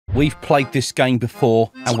we've played this game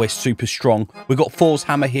before and we're super strong. We've got Thor's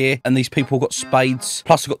hammer here and these people got spades.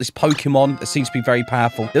 Plus, we've got this Pokemon that seems to be very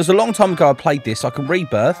powerful. There was a long time ago I played this. I can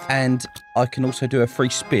rebirth and I can also do a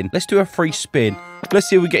free spin. Let's do a free spin. Let's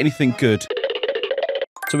see if we get anything good.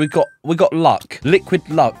 So we got luck, liquid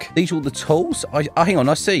luck. These are all the tools. Hang on,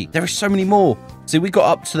 I see. There are so many more. See, we got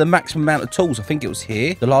up to the maximum amount of tools. I think it was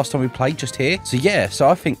here. The last time we played, just here. So yeah, so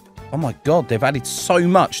I think, oh my God, they've added so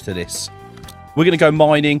much to this. We're going to go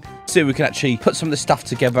mining, see if we can actually put some of the stuff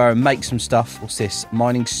together and make some stuff. What's this?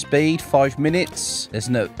 Mining speed, 5 minutes. There's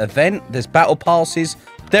an event. There's battle passes.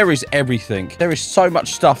 There is everything. There is so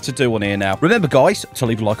much stuff to do on here now. Remember, guys, to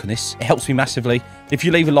leave a like on this. It helps me massively. If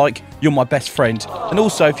you leave a like, you're my best friend. And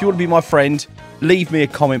also, if you want to be my friend, leave me a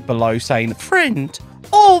comment below saying, friend.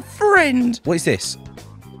 Oh, friend. What is this?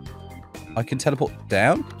 I can teleport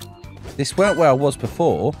down? This weren't where I was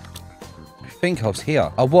before. I think I was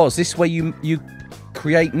here. I was. This is where you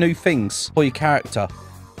create new things for your character.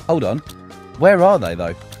 Hold on. Where are they,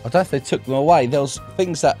 though? I don't know if they took them away. There was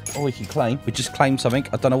things that we can claim. We just claimed something.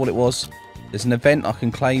 I don't know what it was. There's an event I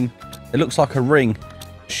can claim. It looks like a ring.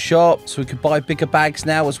 Shop. So we could buy bigger bags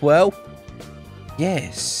now as well.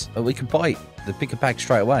 Yes. We can buy the bigger bag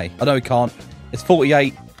straight away. I know we can't. It's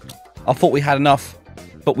 48. I thought we had enough,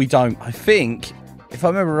 but we don't. I think, if I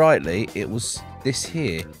remember rightly, it was this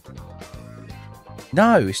here.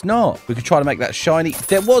 No, it's not. We could try to make that shiny.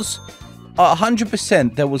 There was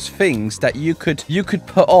 100%. There was things that you could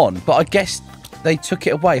put on, but I guess they took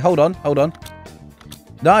it away. Hold on, hold on.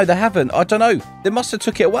 No, they haven't. I don't know. They must have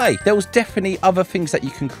took it away. There was definitely other things that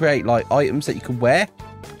you can create, like items that you can wear.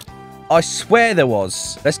 I swear there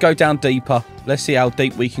was. Let's go down deeper. Let's see how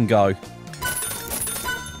deep we can go.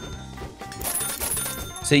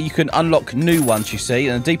 See, you can unlock new ones, you see,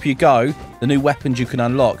 and the deeper you go, the new weapons you can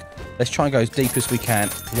unlock. Let's try and go as deep as we can.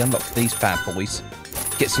 We unlock these bad boys.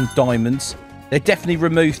 Get some diamonds. They definitely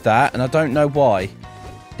removed that, and I don't know why.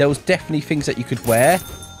 There was definitely things that you could wear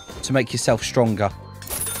to make yourself stronger.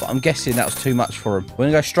 But I'm guessing that was too much for them. We're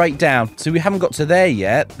going to go straight down. So we haven't got to there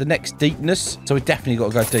yet. The next deepness. So we definitely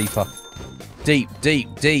got to go deeper. Deep,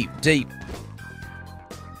 deep, deep, deep.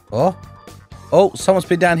 Oh. Oh, someone's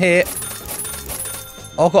been down here.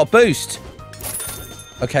 Oh, I've got a boost.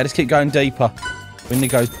 Okay, let's keep going deeper. We need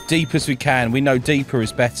to go as deep as we can. We know deeper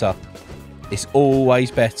is better. It's always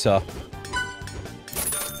better.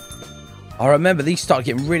 I remember these started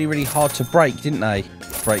getting really, really hard to break, didn't they?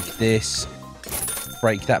 Break this.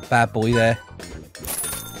 Break that bad boy there.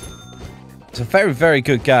 It's a very, very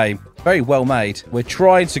good game. Very well made. We're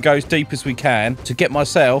trying to go as deep as we can to get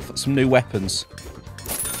myself some new weapons.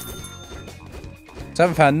 So I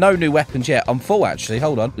haven't found no new weapons yet. I'm full, actually.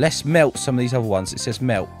 Hold on. Let's melt some of these other ones. It says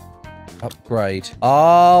melt. Upgrade.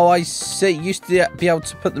 Oh, I see. You used to be able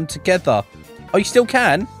to put them together. Oh, you still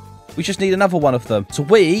can? We just need another one of them. So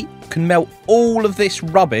we can melt all of this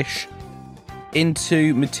rubbish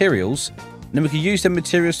into materials. And then we can use them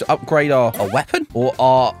materials to upgrade our weapon or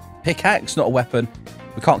our pickaxe. Not a weapon.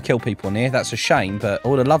 We can't kill people in here. That's a shame, but I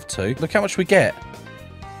would have loved to. Look how much we get.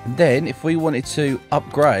 And then if we wanted to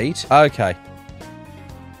upgrade... Okay.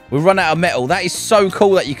 We run out of metal. That is so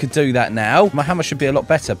cool that you could do that now. My hammer should be a lot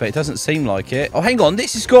better, but it doesn't seem like it. Oh, hang on.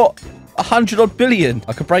 This has got 100 odd billion.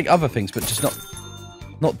 I could break other things, but just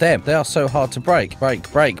not them. They are so hard to break.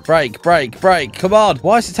 Break, break, break, break, break. Come on.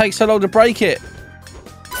 Why does it take so long to break it?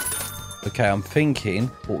 Okay, I'm thinking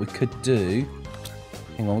what we could do.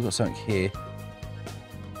 Hang on, we've got something here.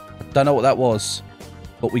 I don't know what that was,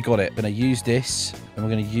 but we got it. We're going to use this, and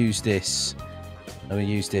we're going to use this. I'm going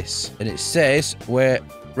to use this. And it says we're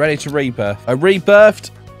ready to rebirth. I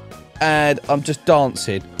rebirthed, and I'm just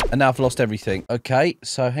dancing. And now I've lost everything. Okay,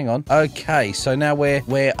 so hang on. Okay, so now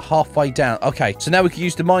we're halfway down. Okay, so now we can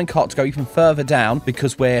use the minecart to go even further down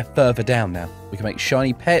because we're further down now. We can make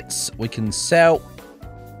shiny pets. We can sell.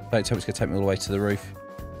 Don't tell me it's going to take me all the way to the roof.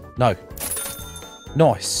 No.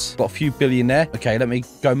 Nice. Got a few billion there. Okay, let me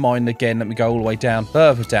go mine again. Let me go all the way down.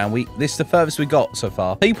 Further down. This is the furthest we got so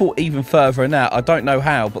far. People even further than that. I don't know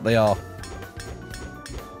how, but they are.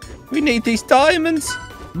 We need these diamonds.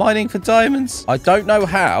 Mining for diamonds. I don't know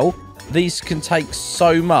how these can take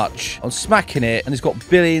so much. I'm smacking it, and it's got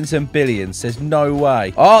billions and billions. There's no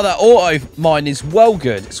way. Oh, that auto mine is well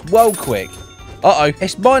good. It's well quick. Uh-oh.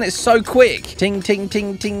 It's mine. It's so quick. Ting, ting,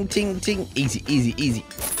 ting, ting, ting, ting. Easy, easy, easy.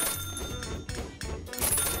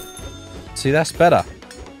 See, that's better.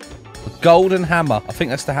 The golden hammer. I think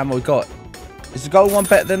that's the hammer we got. Is the gold one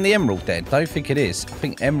better than the emerald then? I don't think it is. I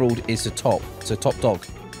think emerald is the top. It's a top dog.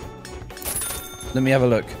 Let me have a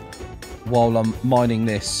look while I'm mining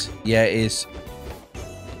this. Yeah, it is.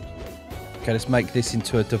 Okay, let's make this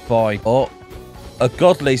into a divine. Oh, a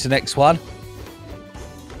godly's the next one.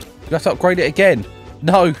 You have to upgrade it again.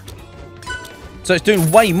 No. So it's doing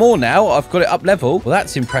way more now. I've got it up level. Well,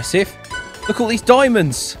 that's impressive. Look at all these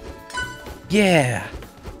diamonds. Yeah.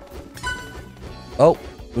 Oh,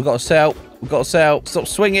 we've got to sell. We've got to sell. Stop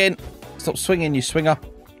swinging. Stop swinging, you swinger.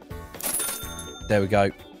 There we go.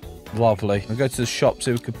 Lovely. We'll go to the shop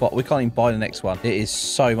so we could buy. We can't even buy the next one. It is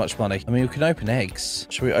so much money. I mean, we can open eggs.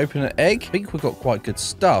 Should we open an egg? I think we've got quite good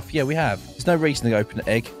stuff. Yeah, we have. There's no reason to open an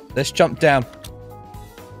egg. Let's jump down.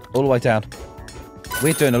 All the way down.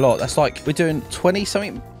 We're doing a lot. That's like, we're doing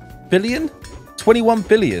 20-something billion? 21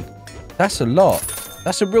 billion. That's a lot.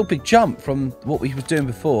 That's a real big jump from what we were doing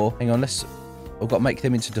before. Hang on, we've got to make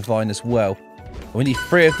them into divine as well. We need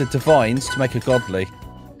 3 of the divines to make a godly.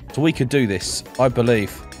 So we could do this, I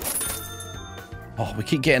believe. Oh, we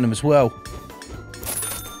keep getting them as well.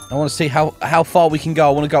 I want to see how far we can go.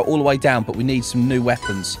 I want to go all the way down, but we need some new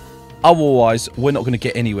weapons. Otherwise, we're not going to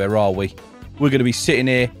get anywhere, are we? We're going to be sitting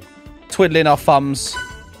here, twiddling our thumbs.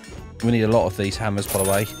 We need a lot of these hammers, by the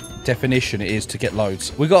way. Definition it is to get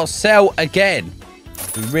loads. We got to sell again.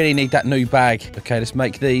 We really need that new bag. Okay, let's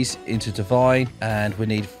make these into divine. And we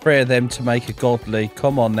need 3 of them to make a godly.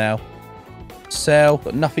 Come on now. Sell.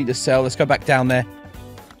 Got nothing to sell. Let's go back down there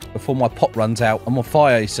before my pot runs out. I'm on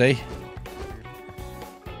fire, you see.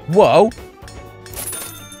 Whoa.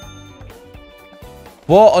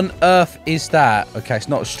 What on earth is that? Okay, it's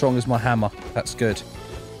not as strong as my hammer. That's good.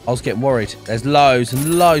 I was getting worried. There's loads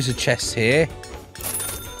and loads of chests here.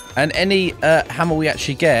 And any hammer we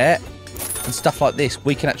actually get and stuff like this,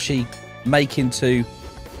 we can actually make into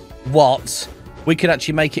what? We can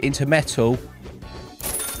actually make it into metal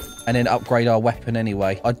and then upgrade our weapon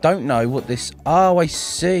anyway. I don't know what this... Oh, I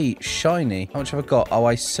see. Shiny. How much have I got? Oh,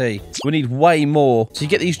 I see. We need way more. So you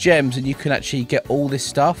get these gems and you can actually get all this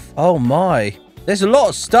stuff. Oh, my. There's a lot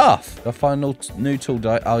of stuff. I find a new tool.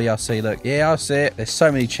 Oh, yeah, I see. Look. Yeah, I see it. There's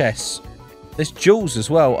so many chests. There's jewels as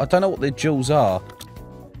well. I don't know what the jewels are.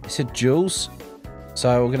 It said jewels.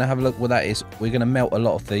 So we're going to have a look what that is. We're going to melt a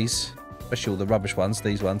lot of these. Especially all the rubbish ones.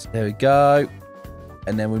 These ones. There we go.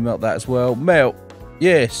 And then we melt that as well. Melt.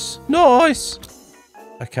 Yes. Nice.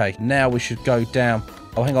 Okay. Now we should go down.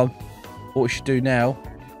 Oh, hang on. What we should do now.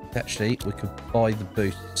 Actually, we could buy the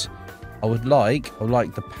boosts. I would like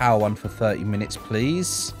the power one for 30 minutes,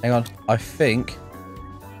 please. Hang on. I think.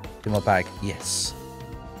 In my bag. Yes.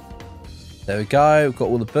 There we go. We've got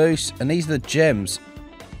all the boosts. And these are the gems.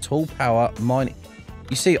 Tool power, mining.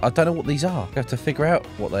 You see, I don't know what these are. I have to figure out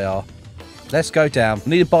what they are. Let's go down. I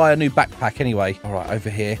need to buy a new backpack anyway. All right, over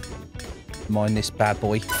here. Mine this bad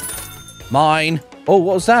boy. Mine. Oh,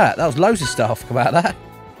 what was that? That was loads of stuff. Come out of that.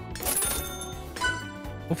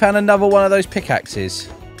 We found another one of those pickaxes.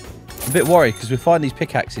 I'm a bit worried because we find these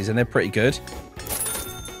pickaxes and they're pretty good.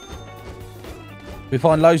 We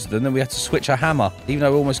find loads of them, then we have to switch our hammer. Even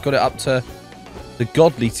though we almost got it up to the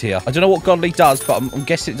godly tier. I don't know what godly does, but I'm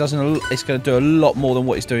guessing it's going to do a lot more than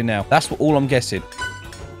what it's doing now. That's all I'm guessing.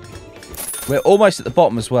 We're almost at the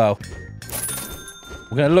bottom as well.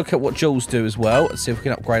 We're going to look at what jewels do as well and see if we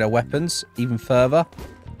can upgrade our weapons even further.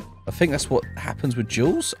 I think that's what happens with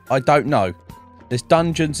jewels. I don't know. There's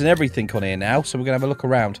dungeons and everything on here now, so we're going to have a look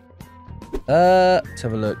around. Let's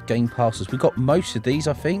have a look. Game passes. We've got most of these,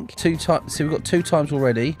 I think. 2 times. So we've got 2 times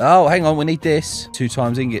already. Oh, hang on. We need this. 2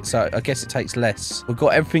 times ingot. So I guess it takes less. We've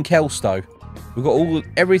got everything else, though. We've got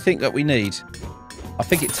everything that we need. I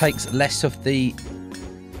think it takes less of the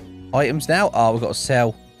items now. Oh, we've got to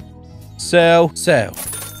sell. Sell. Sell.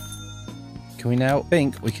 Can we now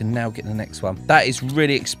think we can now get the next one? That is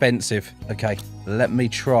really expensive. Okay. Let me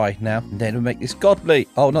try now. And then we'll make this godly.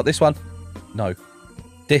 Oh, not this one. No.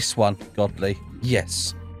 This one, godly.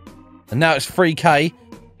 Yes. And now it's 3k.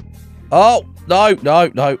 Oh, no, no,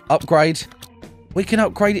 no. Upgrade. We can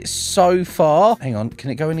upgrade it so far. Hang on. Can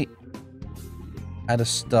it go any... Add a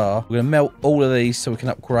star. We're going to melt all of these so we can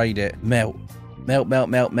upgrade it. Melt. Melt, melt,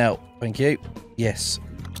 melt, melt. Thank you. Yes.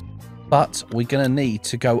 But we're going to need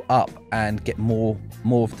to go up and get more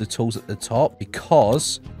of the tools at the top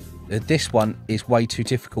because this one is way too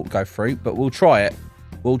difficult to go through. But we'll try it.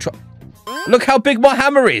 We'll try... Look how big my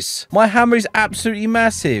hammer is. My hammer is absolutely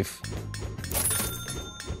massive.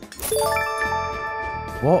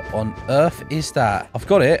 What on earth is that? I've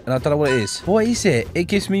got it, and I don't know what it is. What is it? It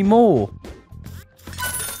gives me more.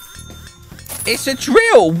 It's a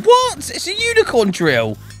drill. What? It's a unicorn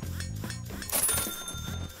drill.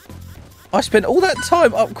 I spent all that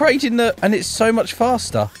time upgrading the... And it's so much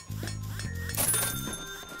faster.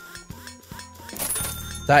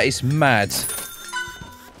 That is mad.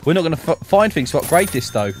 We're not going to find things to upgrade this,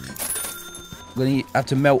 though. We're going to have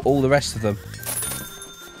to melt all the rest of them.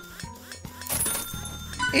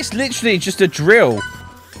 It's literally just a drill.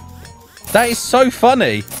 That is so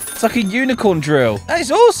funny. It's like a unicorn drill. That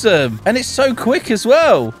is awesome. And it's so quick as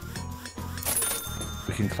well.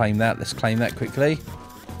 We can claim that. Let's claim that quickly.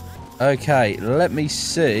 Okay, let me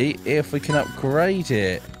see if we can upgrade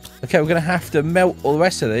it. Okay, we're going to have to melt all the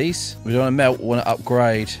rest of these. We don't want to melt, we want to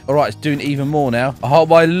upgrade. All right, it's doing even more now. Oh,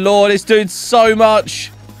 my Lord, it's doing so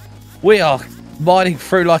much. We are mining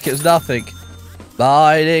through like it's nothing.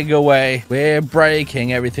 Sliding away. We're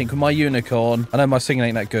breaking everything with my unicorn. I know my singing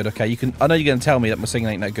ain't that good. Okay, I know you're going to tell me that my singing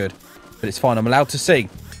ain't that good. But it's fine. I'm allowed to sing.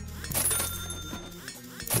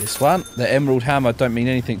 This one. The emerald hammer don't mean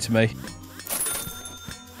anything to me.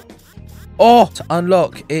 Oh, to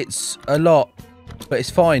unlock. It's a lot. But it's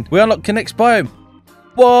fine. We unlocked the next biome.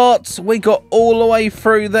 What? We got all the way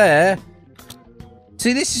through there.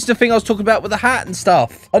 See, this is the thing I was talking about with the hat and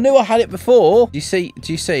stuff. I knew I had it before. Do you see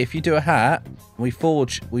if you do a hat, we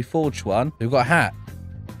forge one, we've got a hat.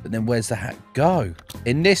 But then where's the hat go?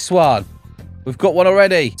 In this one. We've got one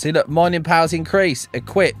already. See, look, mining powers increase.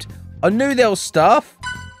 Equipped. I knew there was stuff.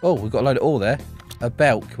 Oh, we've got a load of ore there. A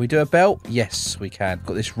belt. Can we do a belt? Yes, we can.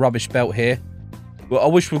 Got this rubbish belt here. Well, I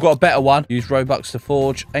wish we've got a better one. Use Robux to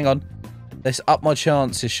forge. Hang on. Let's up my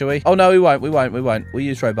chances, shall we? Oh, no, we won't. We'll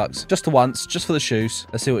use Robux. Just the once. Just for the shoes.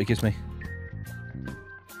 Let's see what it gives me.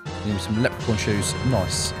 Give me some leprechaun shoes.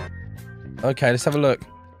 Nice. Okay, let's have a look.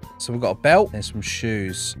 So we've got a belt and some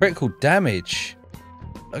shoes. Critical damage.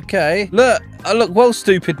 Okay. Look. I look well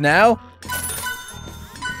stupid now.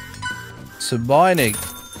 Some mining.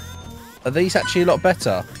 Are these actually a lot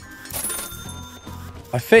better?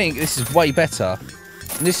 I think this is way better.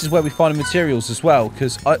 And this is where we find the materials as well.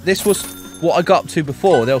 Because this was what I got up to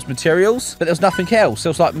before. There was materials, but there was nothing else.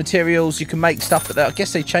 There was like materials. You can make stuff. But I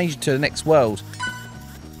guess they changed it to the next world.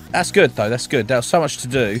 That's good, though. That's good. There's so much to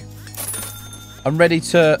do. I'm ready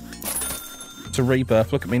to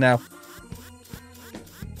rebirth. Look at me now.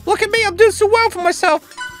 Look at me. I'm doing so well for myself.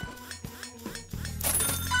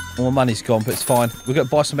 All my money's gone, but it's fine. We're going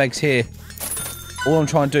to buy some eggs here. All I'm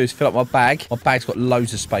trying to do is fill up my bag. My bag's got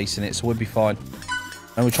loads of space in it, so we'll be fine.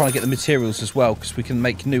 And we're trying to get the materials as well, because we can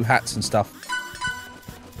make new hats and stuff.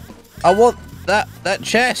 I want that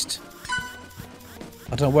chest.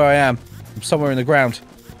 I don't know where I am. I'm somewhere in the ground.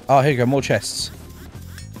 Oh, here you go. More chests.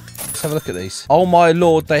 Let's have a look at these. Oh, my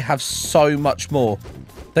Lord. They have so much more.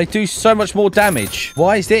 They do so much more damage.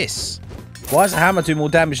 Why is this? Why does a hammer do more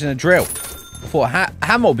damage than a drill? I thought a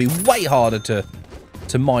hammer would be way harder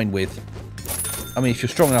to mine with. I mean, if you're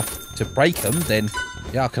strong enough to break them, then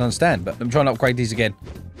yeah, I can understand. But I'm trying to upgrade these again.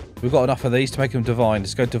 We've got enough of these to make them divine.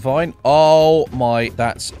 Let's go divine. Oh my,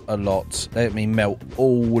 that's a lot. Let me melt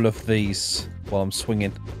all of these while I'm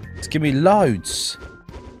swinging. Let's give me loads.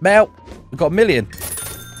 Melt. We've got 1 million.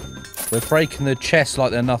 We're breaking the chest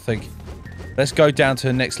like they're nothing. Let's go down to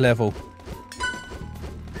the next level.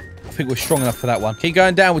 I think we're strong enough for that one. Keep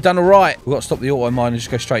going down. We've done all right. We've got to stop the auto mine and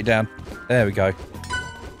just go straight down. There we go.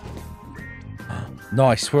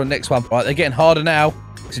 Nice. We're on the next one. Right, they're getting harder now.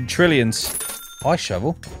 It's in trillions. Ice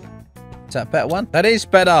shovel. Is that a better one? That is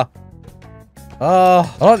better.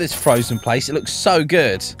 Oh, I like this frozen place. It looks so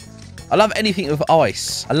good. I love anything with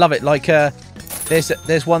ice. I love it. Like,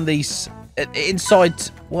 there's one of these inside,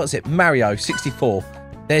 what is it? Mario 64.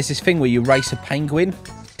 There's this thing where you race a penguin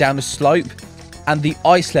down a slope. And the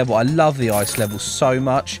ice level, I love the ice level so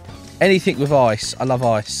much. Anything with ice, I love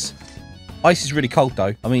ice. Ice is really cold,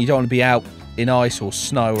 though. I mean, you don't want to be out in ice or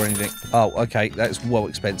snow or anything. Oh, okay. That's well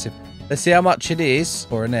expensive. Let's see how much it is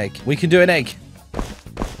for an egg. We can do an egg.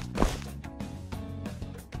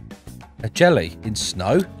 A jelly in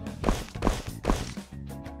snow.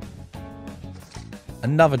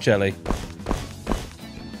 Another jelly.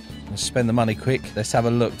 Let's spend the money quick. Let's have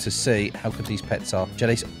a look to see how good these pets are.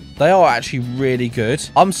 Jellies. They are actually really good.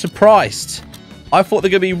 I'm surprised. I thought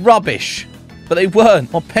they're going to be rubbish, but they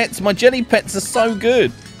weren't. My jelly pets are so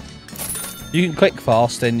good. You can click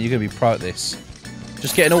fast, then you're going to be pro at this.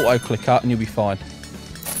 Just get an auto clicker and you'll be fine.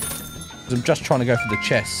 I'm just trying to go for the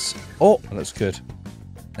chests. Oh, that looks good.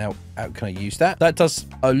 Now, how can I use that? That does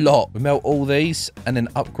a lot. We melt all these and then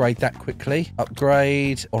upgrade that quickly.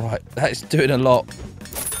 Upgrade. All right, that's doing a lot.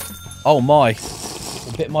 Oh my.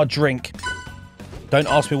 A bit of my drink. Don't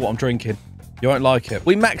ask me what I'm drinking. You won't like it.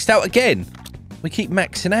 We maxed out again. We keep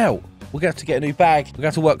maxing out. We're going to have to get a new bag. We're going to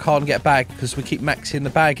have to work hard and get a bag because we keep maxing the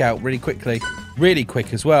bag out really quickly. Really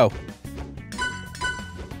quick as well.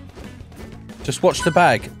 Just watch the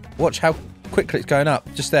bag. Watch how quickly it's going up.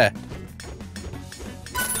 Just there.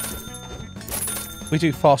 We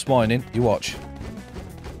do fast mining. You watch.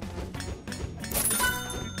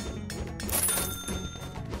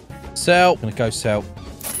 Sell. I'm going to go sell.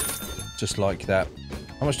 Just like that.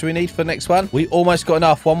 How much do we need for the next one? We almost got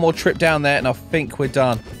enough. One more trip down there, and I think we're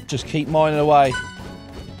done. Just keep mining away.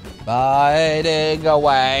 Mining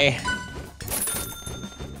away.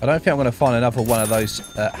 I don't think I'm going to find another one of those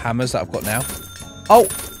hammers that I've got now. Oh,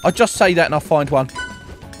 I just say that and I'll find one.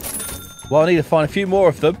 Well, I need to find a few more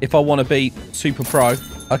of them if I want to be super pro.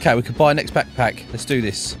 Okay, we could buy a next backpack. Let's do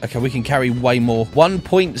this. Okay, we can carry way more.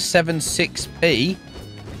 1.76p.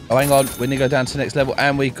 Oh, hang on. We need to go down to the next level,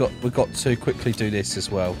 and we've got to quickly do this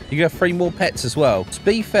as well. You get 3 more pets as well. To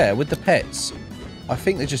be fair, with the pets, I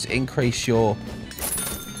think they just increase your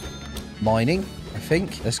mining, I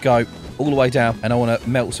think. Let's go all the way down, and I want to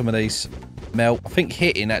melt some of these. Melt. I think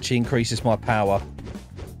hitting actually increases my power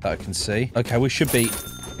that I can see. Okay, we should be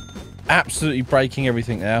absolutely breaking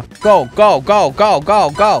everything now. Go, go, go, go, go,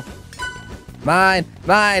 go. Mine,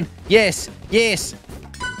 mine. Yes, yes.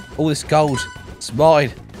 All this gold. It's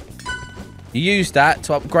mine. You use that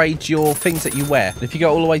to upgrade your things that you wear. If you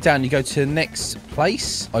go all the way down, you go to the next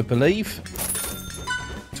place, I believe.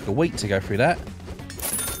 Took a week to go through that.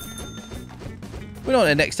 We're not in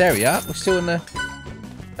the next area. We're still in the...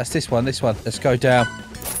 That's this one, this one. Let's go down.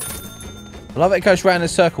 I love it. It goes round in a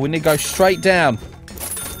circle. We need to go straight down.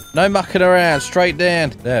 No mucking around. Straight down.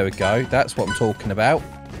 There we go. That's what I'm talking about.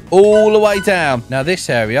 All the way down. Now, this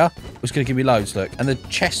area was going to give me loads, look. And the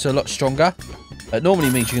chests are a lot stronger. That normally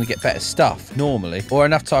means you're going to get better stuff, normally. Or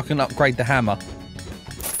enough so I can upgrade the hammer.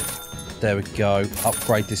 There we go.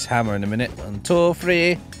 Upgrade this hammer in a minute. 1, 2,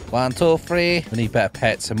 3. 1, 2, 3. We need better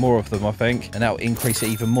pets and more of them, I think. And that will increase it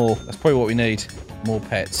even more. That's probably what we need. More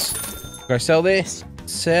pets. Go sell this.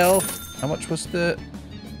 Sell. How much was the...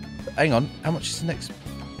 Hang on. How much is the next...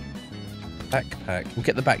 backpack? We'll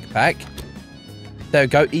get the backpack. There we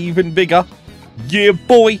go. Even bigger. Yeah,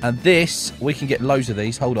 boy. And this, we can get loads of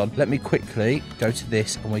these. Hold on. Let me quickly go to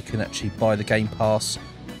this and we can actually buy the game pass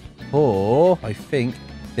for, I think,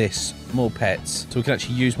 this. More pets. So we can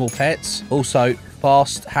actually use more pets. Also,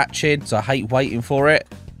 fast hatching. So I hate waiting for it.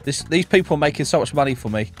 These people are making so much money for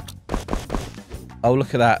me. Oh,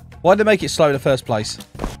 look at that. Why did they make it slow in the first place?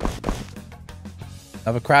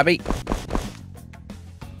 Another crabby.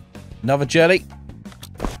 Another jelly.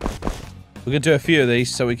 We're going to do a few of these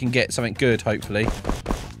so we can get something good, hopefully.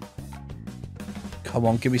 Come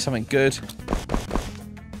on, give me something good.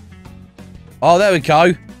 Oh, there we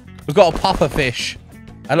go. We've got a puffer fish.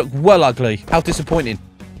 They look well ugly. How disappointing.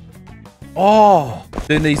 Oh,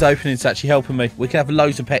 doing these openings is actually helping me. We can have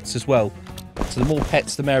loads of pets as well. So the more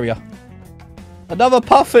pets, the merrier. Another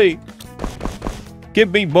puffy.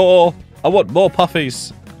 Give me more. I want more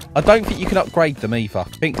puffies. I don't think you can upgrade them either. I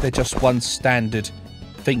think they're just one standard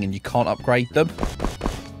thing and you can't upgrade them.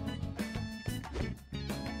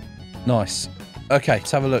 Nice. Okay,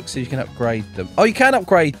 let's have a look. So you can upgrade them. Oh, you can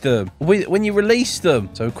upgrade them when you release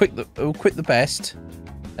them. So we'll quit the best.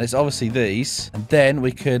 And it's obviously these. And then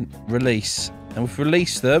we can release. And if we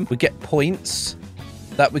release them, we get points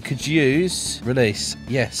that we could use. Release.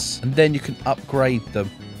 Yes. And then you can upgrade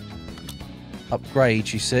them.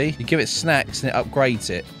 Upgrade, you see. You give it snacks and it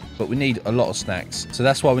upgrades it. But we need a lot of snacks. So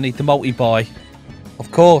that's why we need the multi-buy. Of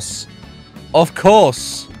course. Of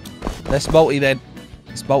course. Let's multi then.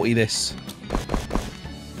 Let's multi this.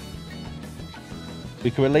 We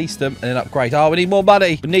can release them and then upgrade. Oh, we need more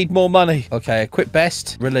money. We need more money. Okay, equip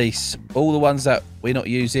best. Release. All the ones that we're not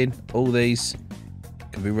using. All these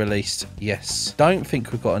can be released. Yes. Don't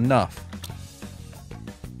think we've got enough.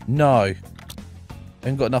 No. We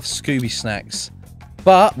haven't got enough Scooby snacks.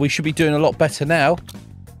 But we should be doing a lot better now.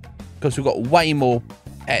 Because we've got way more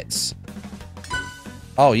pets.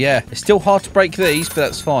 Oh, yeah. It's still hard to break these, but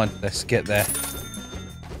that's fine. Let's get there.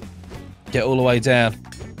 Get all the way down.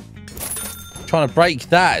 Trying to break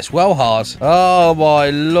that. It's well hard. Oh, my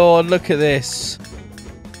lord. Look at this.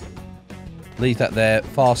 Leave that there.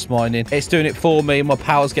 Fast mining. It's doing it for me. My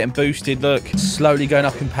power's getting boosted. Look. Slowly going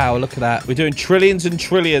up in power. Look at that. We're doing trillions and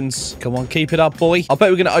trillions. Come on. Keep it up, boy. I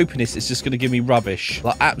bet we're going to open this. It's just going to give me rubbish.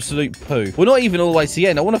 Like absolute poo. We're not even all the way to the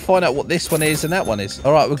end. I want to find out what this one is and that one is.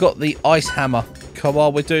 All right. We've got the ice hammer. Come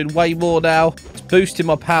on. We're doing way more now. It's boosting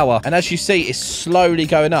my power. And as you see, it's slowly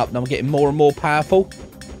going up. Now I'm getting more and more powerful.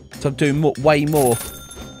 So I'm doing way more.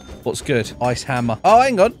 What's good? Ice hammer. Oh,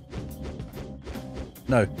 hang on.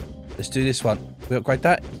 No. Let's do this one. We upgrade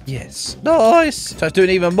that? Yes. Nice. So it's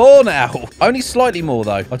doing even more now. Only slightly more,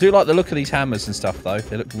 though. I do like the look of these hammers and stuff, though.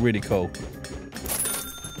 They look really cool.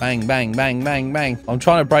 Bang, bang, bang, bang, bang. I'm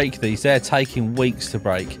trying to break these. They're taking weeks to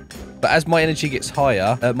break. But as my energy gets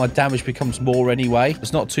higher, my damage becomes more anyway.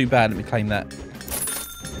 It's not too bad. Let me claim that.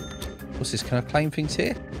 What's this? Can I claim things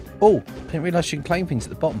here? Oh, I didn't realise you can claim things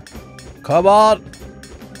at the bottom. Come on.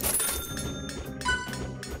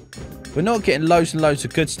 We're not getting loads and loads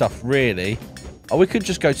of good stuff, really. Oh, we could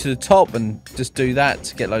just go to the top and just do that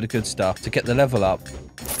to get a load of good stuff, to get the level up.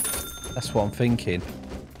 That's what I'm thinking.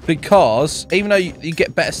 Because even though you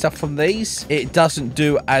get better stuff from these, it doesn't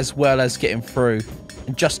do as well as getting through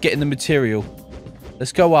and just getting the material.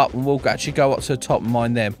 Let's go up and we'll actually go up to the top and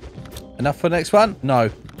mine them. Enough for the next one? No,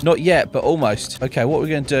 not yet, but almost. Okay, what we're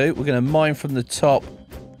going to do, we're going to mine from the top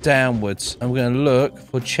downwards and we're going to look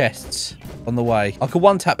for chests on the way. I can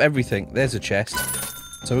one-tap everything. There's a chest.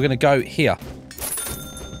 So we're going to go here.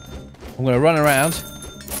 I'm going to run around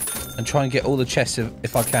and try and get all the chests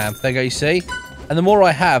if I can. There you go, you see? And the more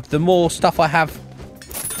I have, the more stuff I have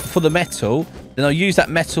for the metal. Then I'll use that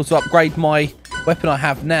metal to upgrade my weapon I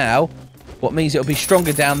have now. What means it'll be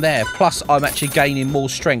stronger down there. Plus, I'm actually gaining more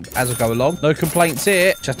strength as I go along. No complaints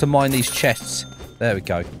here. Just have to mine these chests. There we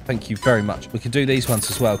go. Thank you very much. We can do these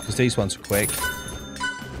ones as well, because these ones are quick.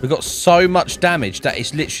 We've got so much damage that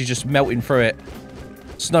it's literally just melting through it.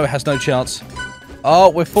 Snow has no chance. Oh,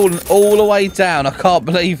 we're falling all the way down. I can't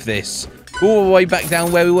believe this. All the way back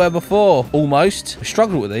down where we were before. Almost. We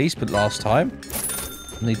struggled with these, but last time.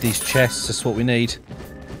 We need these chests. That's what we need.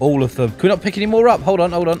 All of them. Can we not pick any more up? Hold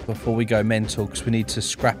on, hold on. Before we go mental, because we need to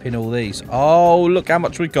scrap in all these. Oh, look how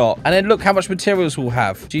much we got. And then look how much materials we'll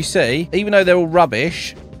have. Do you see? Even though they're all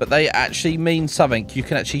rubbish, but they actually mean something. You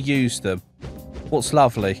can actually use them. What's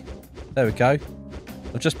lovely? There we go.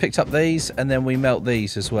 I've just picked up these, and then we melt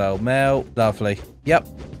these as well. Melt. Lovely. Yep.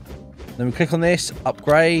 Then we click on this.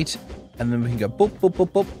 Upgrade. And then we can go boop, boop,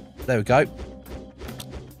 boop, boop. There we go.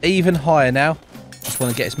 Even higher now. Just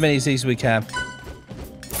want to get as many of these as we can.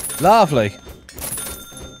 Lovely.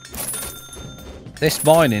 This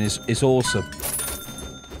mining is awesome.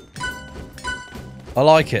 I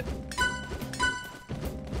like it.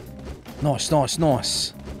 Nice, nice,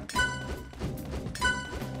 nice.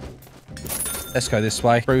 Let's go this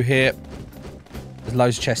way. Through here. There's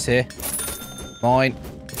loads of chests here. Mine.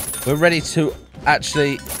 We're ready to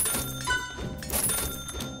actually...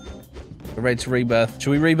 We're ready to rebirth.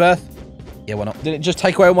 Should we rebirth? Yeah, why not? Did it just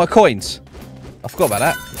take away all my coins? I forgot about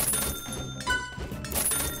that.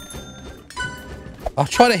 I'm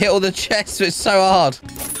trying to hit all the chests, but it's so hard.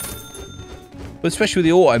 But especially with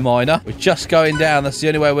the auto miner. We're just going down. That's the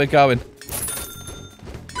only way we're going.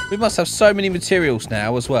 We must have so many materials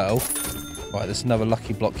now as well. Right, there's another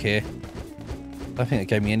lucky block here. I don't think it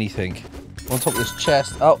gave me anything. On top of this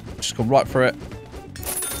chest. Oh, just gone right through it.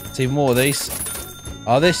 There's even more of these.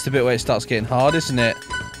 Oh, this is the bit where it starts getting hard, isn't it?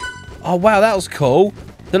 Oh, wow, that was cool.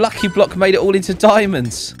 The lucky block made it all into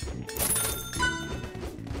diamonds.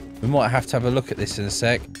 We might have to have a look at this in a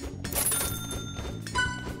sec.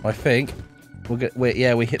 I think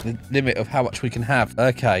yeah, we hit the limit of how much we can have.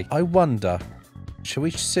 Okay, I wonder. Shall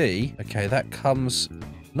we see? Okay, that comes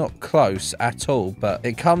not close at all, but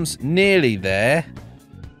it comes nearly there.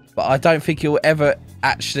 But I don't think you'll ever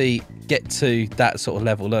actually get to that sort of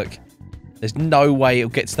level. Look, there's no way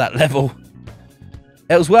it'll get to that level.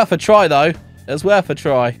 It was worth a try, though. It was worth a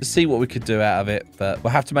try to see what we could do out of it. But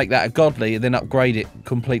we'll have to make that a godly and then upgrade it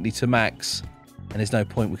completely to max. And there's no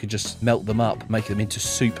point. We could just melt them up, make them into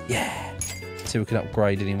soup. Yeah. Let's see if we can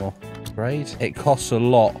upgrade anymore. Upgrade. It costs a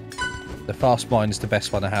lot. The fast mine is the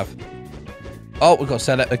best one to have. Oh, we've got to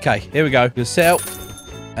sell it. Okay, here we go. We're going to sell.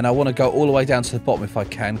 And I want to go all the way down to the bottom if I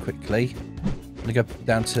can quickly. I'm going to go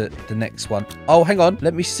down to the next one. Oh, hang on.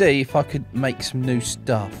 Let me see if I could make some new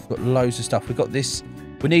stuff. We've got loads of stuff. We've got this.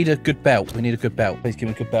 We need a good belt. We need a good belt. Please give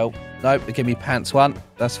me a good belt. Nope, give me pants one.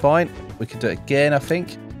 That's fine. We can do it again, I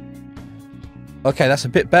think. Okay, that's a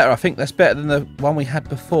bit better. I think that's better than the one we had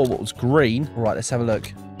before, what was green. All right, let's have a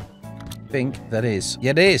look. I think that is.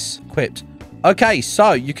 Yeah, it is. Equipped. Okay,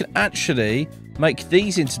 so you can actually make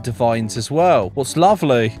these into divines as well. What's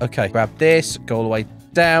lovely. Okay, grab this. Go all the way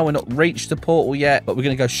down. We're not reached the portal yet, but we're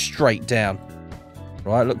going to go straight down.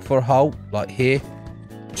 Right, look for a hole. Like here.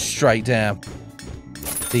 Straight down.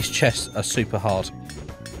 These chests are super hard.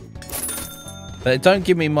 But it don't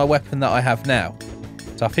give me my weapon that I have now.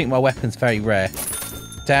 So I think my weapon's very rare.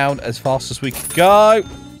 Down as fast as we can go.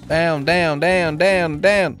 Down, down, down, down,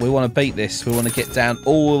 down. We want to beat this. We want to get down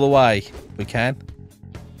all the way. We can.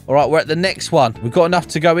 All right, we're at the next one. We've got enough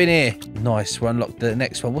to go in here. Nice, we unlocked the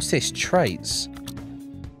next one. What's this? Traits.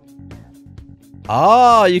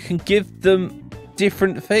 Ah, you can give them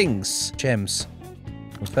different things. Gems.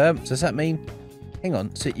 Confirm. Does that mean... Hang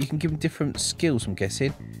on, so you can give them different skills, I'm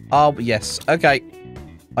guessing. Oh, yes. Okay.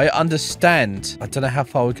 I understand. I don't know how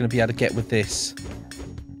far we're going to be able to get with this.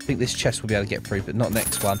 I think this chest will be able to get through, but not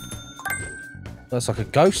next one. That's like a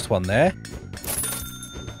ghost one there.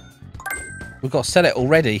 We've got to sell it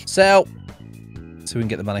already. Sell! So we can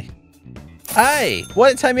get the money. Hey, what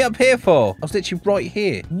did it take me up here for? I was literally right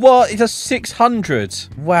here. What? It does 600.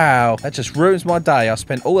 Wow. That just ruins my day. I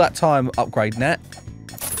spent all that time upgrading that.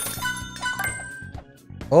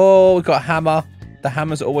 Oh, we've got a hammer. The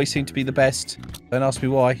hammers always seem to be the best. Don't ask me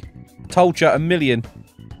why. Told you, a million.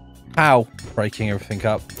 How? Breaking everything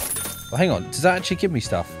up. Well, hang on. Does that actually give me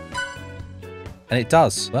stuff? And it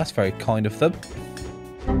does. Well, that's very kind of them.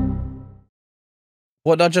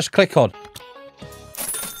 What did I just click on?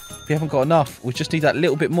 We haven't got enough. We just need that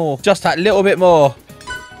little bit more. Just that little bit more.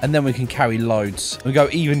 And then we can carry loads. We go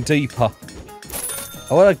even deeper.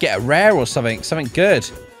 I want to get a rare or something. Something good.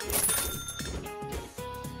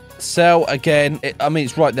 Sell again. I mean,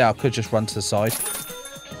 it's right there. I could just run to the side.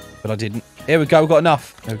 But I didn't. Here we go. We've got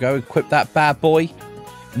enough. There we go. Equip that bad boy.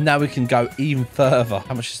 Now we can go even further.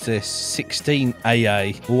 How much is this? 16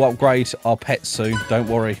 AA. We'll upgrade our pets soon. Don't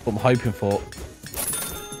worry. What I'm hoping for.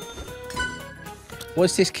 What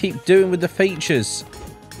does this keep doing with the features?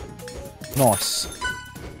 Nice.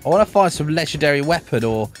 I want to find some legendary weapon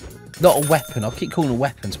or... Not a weapon. I keep calling them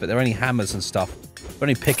weapons, but they're only hammers and stuff. They're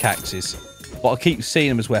only pickaxes. But I keep seeing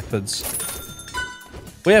them as weapons.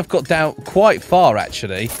 We have got down quite far,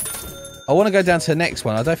 actually. I want to go down to the next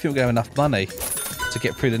one. I don't think we're going to have enough money to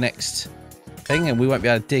get through the next thing. And we won't be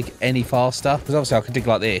able to dig any faster. Because obviously I can dig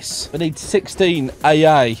like this. We need 16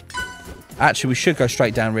 AA. Actually, we should go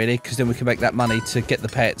straight down, really, because then we can make that money to get the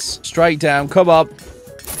pets. Straight down. Come on.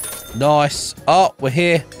 Nice. Oh, we're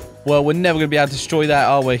here. Well, we're never going to be able to destroy that,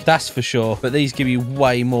 are we? That's for sure. But these give you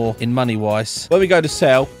way more in money-wise. When we go to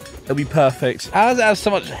sell, it'll be perfect. How does it have so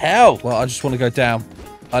much health? Well, I just want to go down.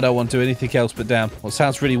 I don't want to do anything else but down. Well, it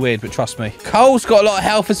sounds really weird, but trust me. Coal's got a lot of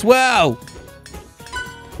health as well.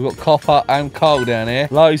 We've got copper and coal down here.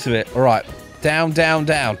 Loads of it. All right. Down, down,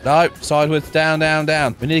 down. No, sideways, down, down,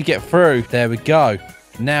 down. We need to get through. There we go.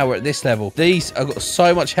 Now we're at this level. These have got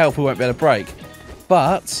so much health we won't be able to break.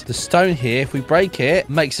 But the stone here, if we break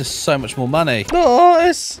it, makes us so much more money.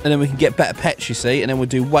 Nice. And then we can get better pets, you see, and then we'll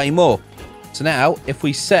do way more. So now, if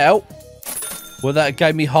we sell, well, that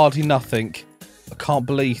gave me hardly nothing. I can't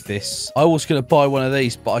believe this. I was going to buy one of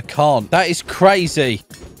these, but I can't. That is crazy.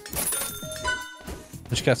 I'm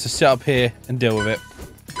just going to have to sit up here and deal with it.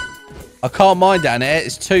 I can't mine down here.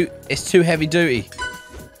 It's too heavy duty.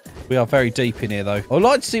 We are very deep in here, though. I'd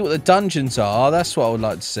like to see what the dungeons are. That's what I would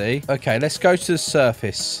like to see. Okay, let's go to the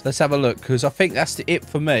surface. Let's have a look, because I think that's it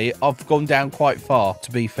for me. I've gone down quite far,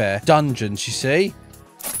 to be fair. Dungeons, you see?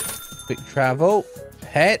 Quick travel.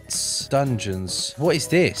 Pets. Dungeons. What is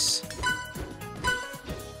this?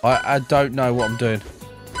 I don't know what I'm doing.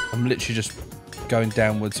 I'm literally just going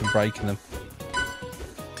downwards and breaking them.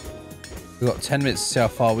 We've got 10 minutes to see how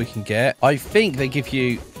far we can get. I think they give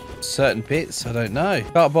you certain bits. I don't know.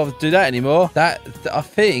 Can't bother to do that anymore. I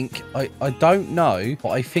think, I don't know, but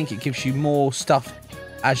I think it gives you more stuff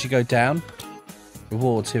as you go down.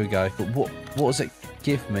 Rewards, here we go. But what does it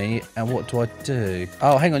give me and what do I do?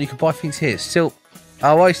 Oh, hang on. You can buy things here. Still.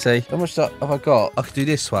 Oh, I see. How much have I got? I could do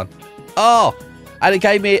this one. Oh! And it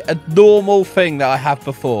gave me a normal thing that I had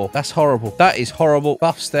before. That's horrible. That is horrible.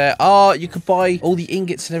 Buffs there. Oh, you could buy all the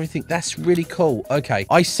ingots and everything. That's really cool. Okay.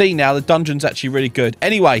 I see now the dungeon's actually really good.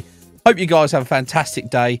 Anyway, hope you guys have a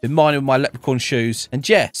fantastic day. Been mining with my leprechaun shoes. And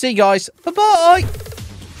yeah, see you guys. Bye-bye.